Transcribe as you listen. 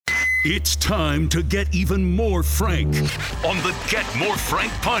It's time to get even more frank on the Get More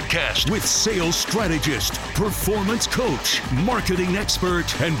Frank podcast with sales strategist, performance coach, marketing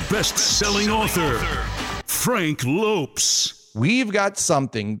expert, and best-selling author, Frank Lopes. We've got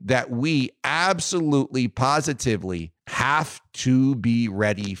something that we absolutely, positively have to be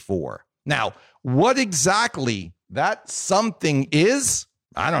ready for. Now, what exactly that something is,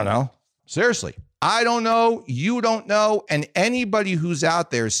 I don't know. Seriously. I don't know, you don't know, and anybody who's out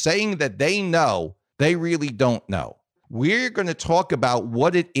there saying that they know, they really don't know. We're going to talk about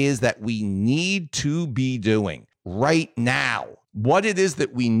what it is that we need to be doing right now, what it is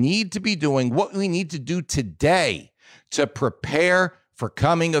that we need to be doing, what we need to do today to prepare for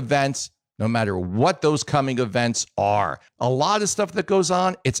coming events, no matter what those coming events are. A lot of stuff that goes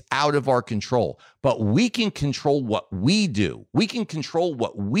on, it's out of our control, but we can control what we do. We can control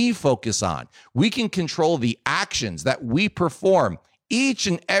what we focus on. We can control the actions that we perform each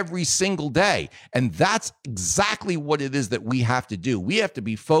and every single day. And that's exactly what it is that we have to do. We have to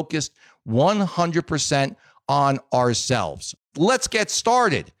be focused 100% on ourselves. Let's get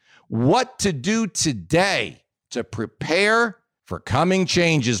started. What to do today to prepare for coming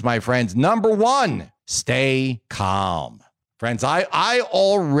changes, my friends. Number one, stay calm. Friends, I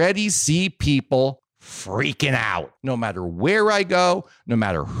already see people freaking out. No matter where I go, no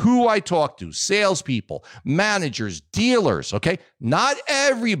matter who I talk to, salespeople, managers, dealers, okay? Not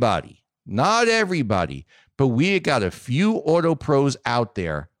everybody, but we got a few auto pros out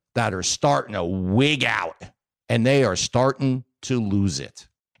there that are starting to wig out, and they are starting to lose it.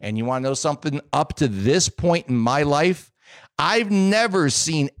 And you want to know something? Up to this point in my life, I've never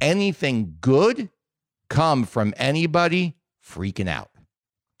seen anything good come from anybody freaking out.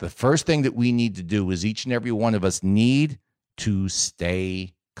 The first thing that we need to do is each and every one of us need to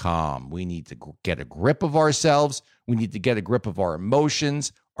stay calm. We need to get a grip of ourselves. We need to get a grip of our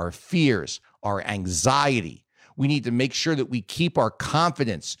emotions, our fears, our anxiety. We need to make sure that we keep our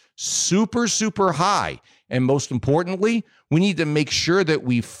confidence super, super high. And most importantly, we need to make sure that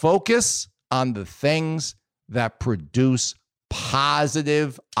we focus on the things that produce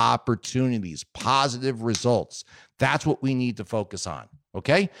positive opportunities, positive results. That's what we need to focus on,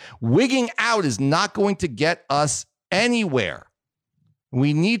 okay? Wigging out is not going to get us anywhere.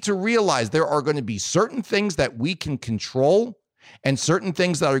 We need to realize there are going to be certain things that we can control and certain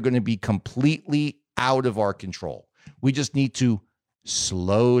things that are going to be completely out of our control. We just need to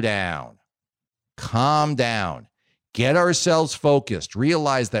slow down, calm down, get ourselves focused,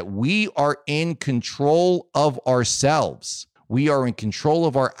 realize that we are in control of ourselves. We are in control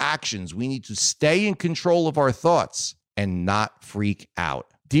of our actions. We need to stay in control of our thoughts and not freak out.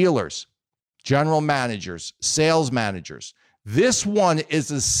 Dealers, general managers, sales managers, this one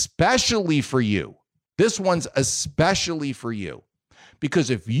is especially for you. This one's especially for you. Because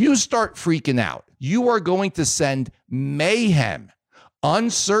if you start freaking out, you are going to send mayhem,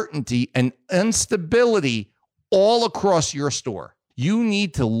 uncertainty, and instability all across your store. You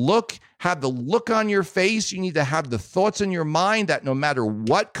need to have the look on your face. You need to have the thoughts in your mind that no matter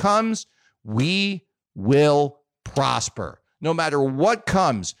what comes, we will prosper. No matter what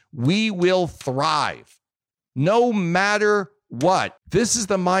comes, we will thrive. No matter what. This is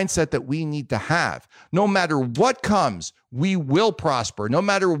the mindset that we need to have. No matter what comes, we will prosper. No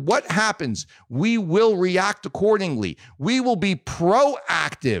matter what happens, we will react accordingly. We will be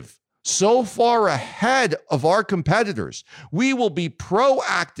proactive. So far ahead of our competitors. We will be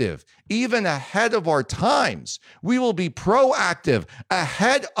proactive, even ahead of our times. We will be proactive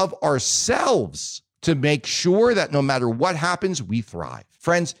ahead of ourselves to make sure that no matter what happens, we thrive.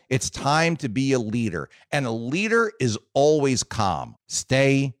 Friends, it's time to be a leader, and a leader is always calm.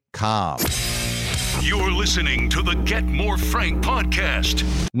 Stay calm. You're listening to the Get More Frank podcast.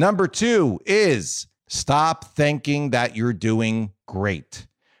 Number two is stop thinking that you're doing great.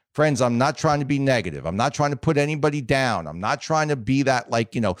 Friends, I'm not trying to be negative. I'm not trying to put anybody down. I'm not trying to be that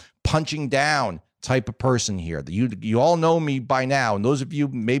punching down type of person here. You all know me by now. And those of you,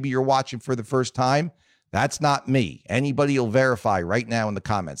 maybe you're watching for the first time, that's not me. Anybody will verify right now in the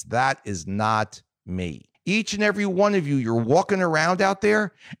comments. That is not me. Each and every one of you, you're walking around out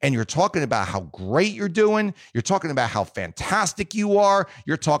there and you're talking about how great you're doing. You're talking about how fantastic you are.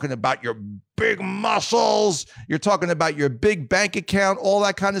 You're talking about your big muscles. You're talking about your big bank account, all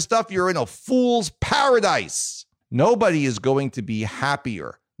that kind of stuff. You're in a fool's paradise. Nobody is going to be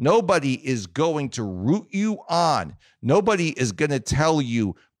happier. Nobody is going to root you on. Nobody is going to tell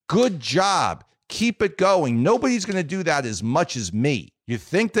you, good job, keep it going. Nobody's going to do that as much as me. You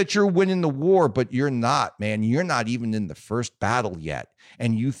think that you're winning the war, but you're not, man. You're not even in the first battle yet.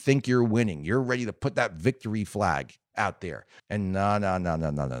 And you think you're winning. You're ready to put that victory flag out there. And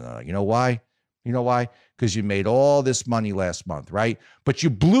no. You know why? You know why? Because you made all this money last month, right? But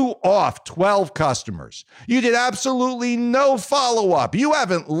you blew off 12 customers. You did absolutely no follow-up. You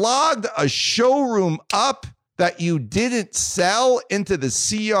haven't logged a showroom up that you didn't sell into the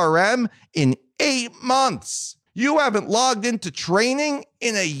CRM in 8 months. You haven't logged into training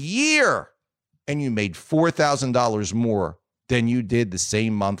in a year. And you made $4,000 more than you did the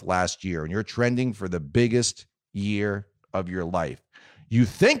same month last year. And you're trending for the biggest year of your life. You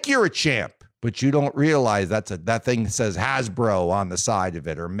think you're a champ, but you don't realize that thing says Hasbro on the side of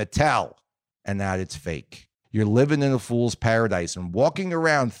it or Mattel, and that it's fake. You're living in a fool's paradise and walking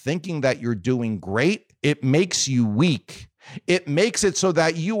around thinking that you're doing great. It makes you weak. It makes it so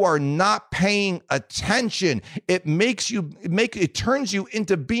that you are not paying attention. It turns you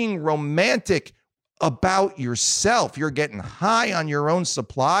into being romantic about yourself. You're getting high on your own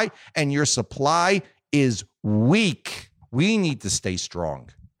supply, and your supply is weak. We need to stay strong.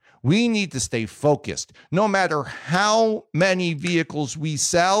 We need to stay focused. No matter how many vehicles we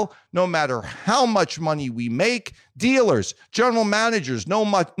sell, no matter how much money we make, dealers, general managers, no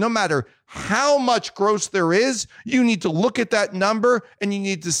matter how much gross there is, you need to look at that number and you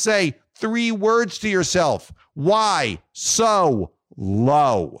need to say 3 words to yourself. Why so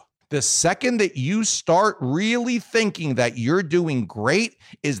low? The second that you start really thinking that you're doing great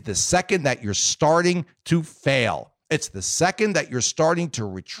is the second that you're starting to fail. It's the second that you're starting to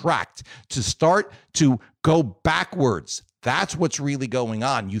retract, to start to go backwards. That's what's really going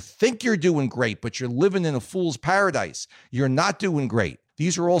on. You think you're doing great, but you're living in a fool's paradise. You're not doing great.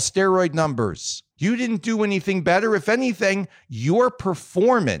 These are all steroid numbers. You didn't do anything better. If anything, your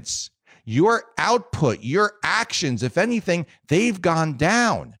performance, your output, your actions, if anything, they've gone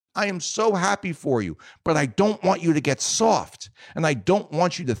down. I am so happy for you, but I don't want you to get soft. And I don't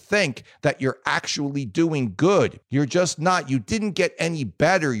want you to think that you're actually doing good. You're just not. You didn't get any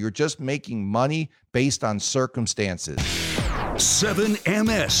better. You're just making money based on circumstances.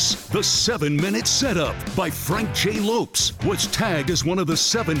 7MS, the 7-minute setup by Frank J. Lopes, was tagged as one of the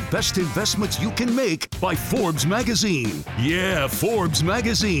 7 best investments you can make by Forbes magazine. Yeah, Forbes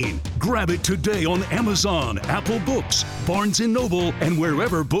magazine. Grab it today on Amazon, Apple Books, Barnes & Noble, and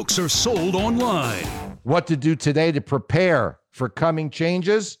wherever books are sold online. What to do today to prepare for coming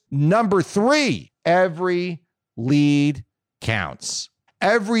changes? Number 3, every lead counts.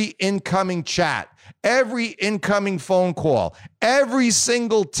 Every incoming chat, every incoming phone call, every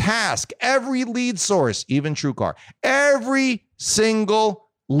single task, every lead source, even TrueCar, every single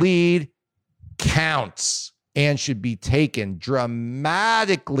lead counts and should be taken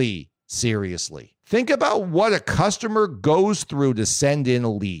dramatically seriously. Think about what a customer goes through to send in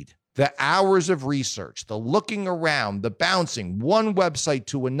a lead. The hours of research, the looking around, the bouncing, one website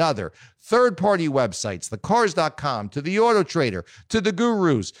to another, third-party websites, the cars.com, to the Auto Trader, to the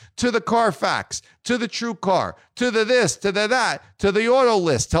Gurus, to the Carfax, to the TrueCar, to the this, to the that, to the Auto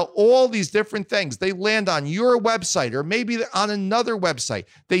List, to all these different things. They land on your website or maybe on another website.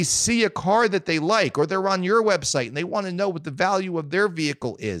 They see a car that they like, or they're on your website and they want to know what the value of their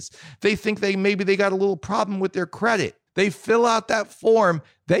vehicle is. They think maybe they got a little problem with their credit. They fill out that form,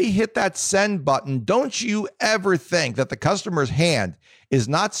 they hit that send button. Don't you ever think that the customer's hand is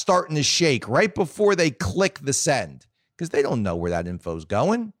not starting to shake right before they click the send, because they don't know where that info's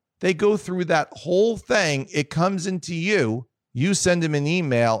going. They go through that whole thing. It comes into you. You send them an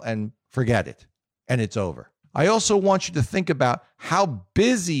email and forget it, and it's over. I also want you to think about how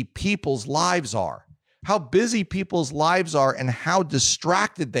busy people's lives are, and how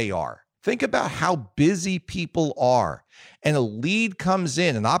distracted they are. Think about how busy people are, and a lead comes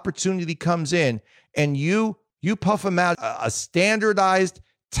in, an opportunity comes in, and you puff them out a standardized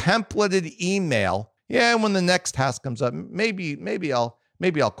templated email. Yeah, when the next task comes up, maybe I'll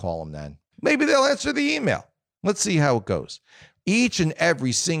call them then. Maybe they'll answer the email. Let's see how it goes. Each and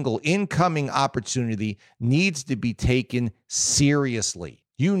every single incoming opportunity needs to be taken seriously.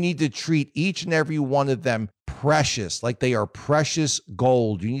 You need to treat each and every one of them precious, like they are precious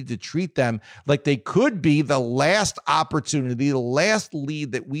gold. You need to treat them like they could be the last opportunity, the last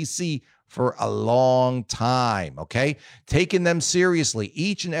lead that we see for a long time, okay? Taking them seriously.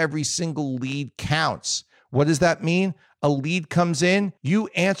 Each and every single lead counts. What does that mean? A lead comes in, you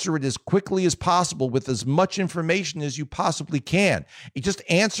answer it as quickly as possible with as much information as you possibly can. You just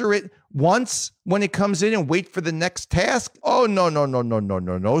answer it once when it comes in and wait for the next task. Oh, no,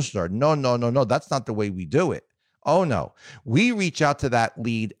 sir. No. That's not the way we do it. Oh, no. We reach out to that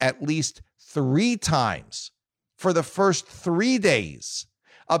lead at least 3 times for the first 3 days,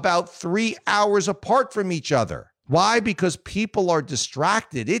 about 3 hours apart from each other. Why? Because people are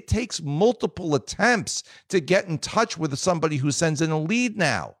distracted. It takes multiple attempts to get in touch with somebody who sends in a lead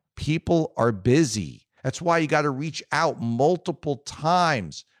now. People are busy. That's why you got to reach out multiple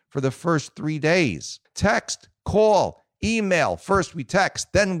times for the first 3 days. Text, call, email. First we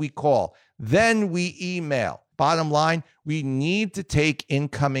text, then we call, then we email. Bottom line, we need to take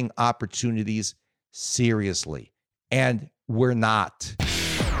incoming opportunities seriously, and we're not.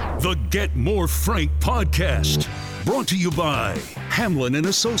 The Get More Frank podcast, brought to you by Hamlin and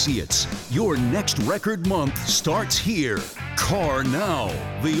Associates. Your next record month starts here. Car Now,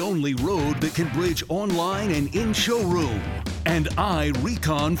 the only road that can bridge online and in showroom. And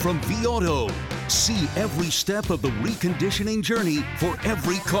iRecon from vAuto. See every step of the reconditioning journey for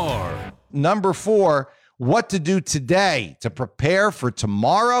every car. Number 4, what to do today to prepare for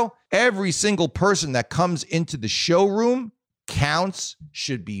tomorrow. Every single person that comes into the showroom counts,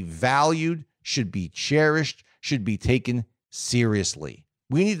 should be valued, should be cherished, should be taken seriously.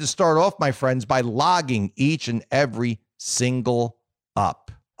 We need to start off, my friends, by logging each and every single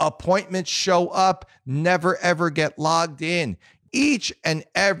up. Appointments show up, never ever get logged in. Each and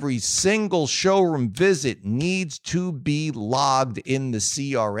every single showroom visit needs to be logged in the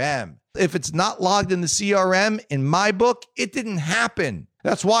CRM. If it's not logged in the CRM, in my book, it didn't happen.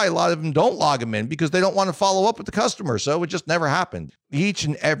 That's why a lot of them don't log them in, because they don't want to follow up with the customer. So it just never happened. Each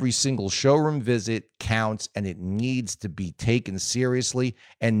and every single showroom visit counts, and it needs to be taken seriously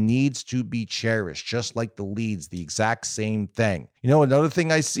and needs to be cherished, just like the leads, the exact same thing. You know, another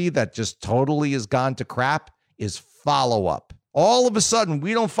thing I see that just totally has gone to crap is follow-up. All of a sudden,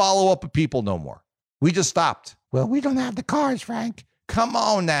 we don't follow up with people no more. We just stopped. Well, we don't have the cars, Frank. Come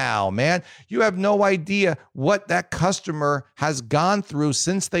on now, man. You have no idea what that customer has gone through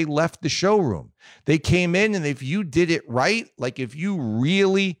since they left the showroom. They came in, and if you did it right, like if you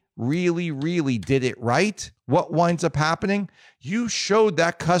really did it right, what winds up happening? You showed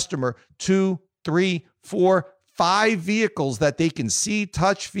that customer 2, 3, 4, 5 vehicles that they can see,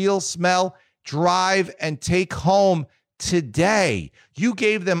 touch, feel, smell, drive, and take home today. You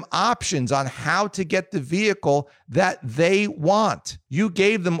gave them options on how to get the vehicle that they want. You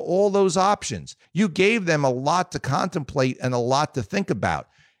gave them all those options. You gave them a lot to contemplate and a lot to think about.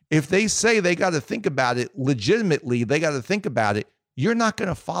 If they say they got to think about it legitimately, they got to think about it, you're not going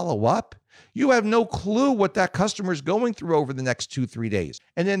to follow up. You have no clue what that customer is going through over the next 2-3 days.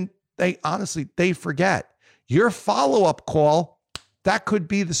 And then they forget. Your follow-up call, that could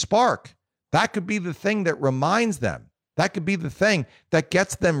be the spark. That could be the thing that reminds them. That could be the thing that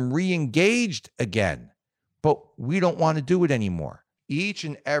gets them re-engaged again. But we don't want to do it anymore. Each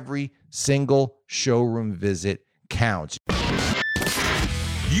and every single showroom visit counts.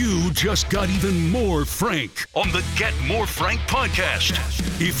 You just got even more Frank on the Get More Frank podcast.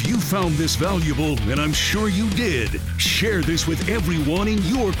 If you found this valuable, and I'm sure you did, share this with everyone in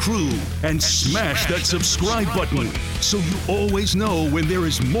your crew and smash that subscribe button so you always know when there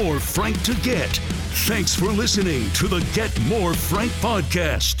is more Frank to get. Thanks for listening to the Get More Frank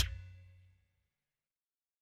podcast.